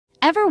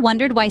Ever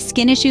wondered why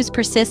skin issues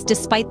persist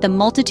despite the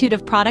multitude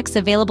of products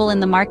available in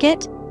the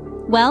market?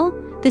 Well,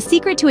 the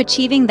secret to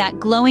achieving that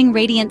glowing,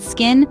 radiant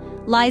skin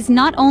lies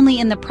not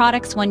only in the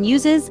products one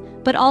uses,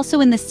 but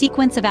also in the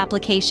sequence of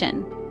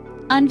application.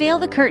 Unveil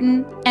the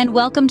curtain and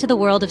welcome to the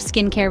world of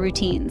skincare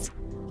routines,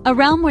 a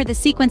realm where the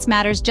sequence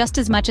matters just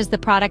as much as the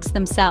products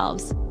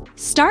themselves.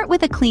 Start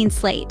with a clean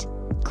slate.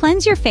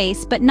 Cleanse your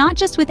face, but not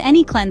just with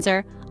any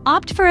cleanser.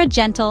 Opt for a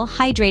gentle,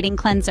 hydrating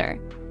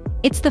cleanser.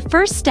 It's the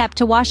first step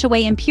to wash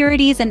away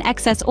impurities and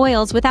excess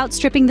oils without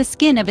stripping the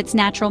skin of its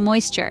natural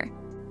moisture.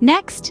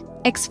 Next,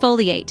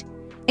 exfoliate.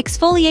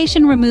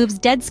 Exfoliation removes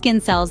dead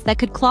skin cells that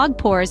could clog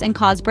pores and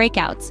cause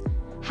breakouts.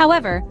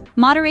 However,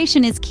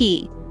 moderation is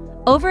key.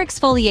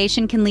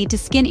 Overexfoliation can lead to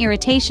skin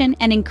irritation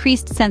and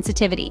increased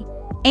sensitivity.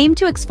 Aim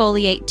to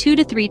exfoliate 2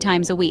 to 3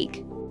 times a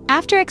week.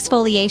 After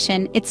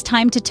exfoliation, it's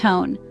time to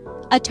tone.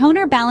 A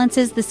toner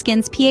balances the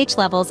skin's pH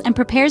levels and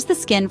prepares the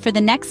skin for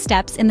the next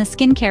steps in the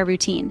skincare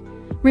routine.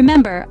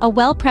 Remember, a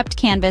well-prepped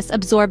canvas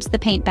absorbs the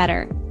paint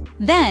better.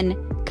 Then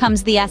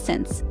comes the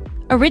essence.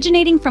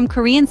 Originating from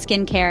Korean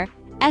skincare,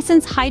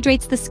 Essence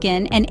hydrates the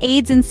skin and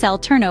aids in cell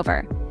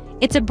turnover.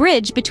 It's a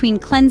bridge between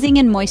cleansing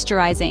and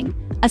moisturizing,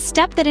 a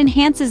step that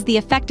enhances the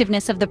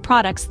effectiveness of the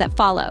products that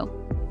follow.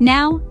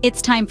 Now,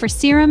 it's time for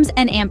serums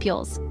and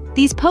ampules.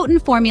 These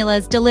potent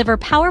formulas deliver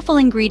powerful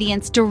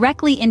ingredients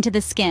directly into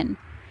the skin.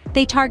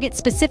 They target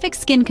specific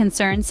skin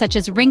concerns such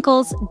as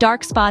wrinkles,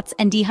 dark spots,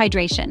 and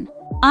dehydration.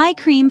 Eye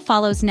cream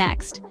follows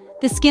next.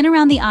 The skin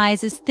around the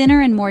eyes is thinner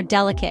and more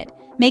delicate,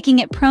 making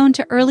it prone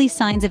to early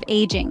signs of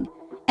aging.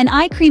 An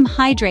eye cream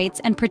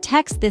hydrates and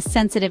protects this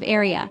sensitive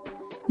area.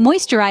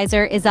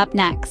 Moisturizer is up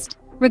next.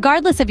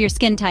 Regardless of your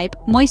skin type,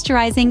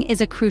 moisturizing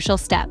is a crucial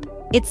step.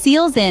 It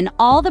seals in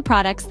all the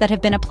products that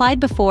have been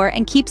applied before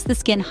and keeps the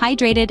skin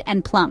hydrated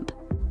and plump.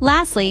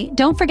 Lastly,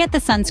 don't forget the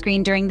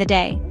sunscreen during the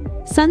day.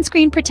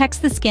 Sunscreen protects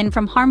the skin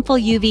from harmful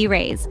UV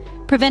rays,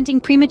 preventing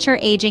premature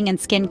aging and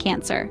skin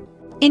cancer.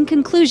 In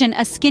conclusion, a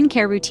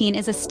skincare routine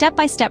is a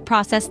step-by-step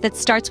process that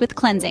starts with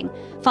cleansing,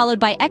 followed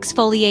by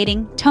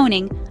exfoliating,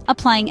 toning,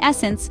 applying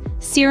essence,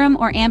 serum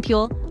or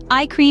ampule,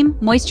 eye cream,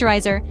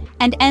 moisturizer,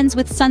 and ends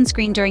with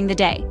sunscreen during the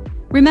day.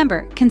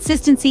 Remember,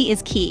 consistency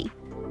is key.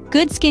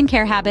 Good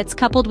skincare habits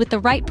coupled with the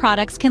right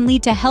products can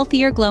lead to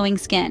healthier, glowing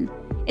skin.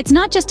 It's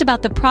not just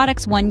about the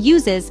products one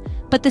uses,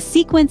 but the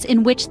sequence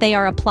in which they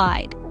are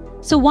applied.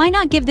 So why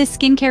not give this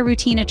skincare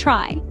routine a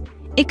try?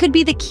 It could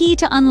be the key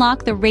to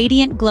unlock the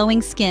radiant,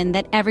 glowing skin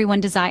that everyone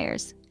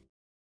desires.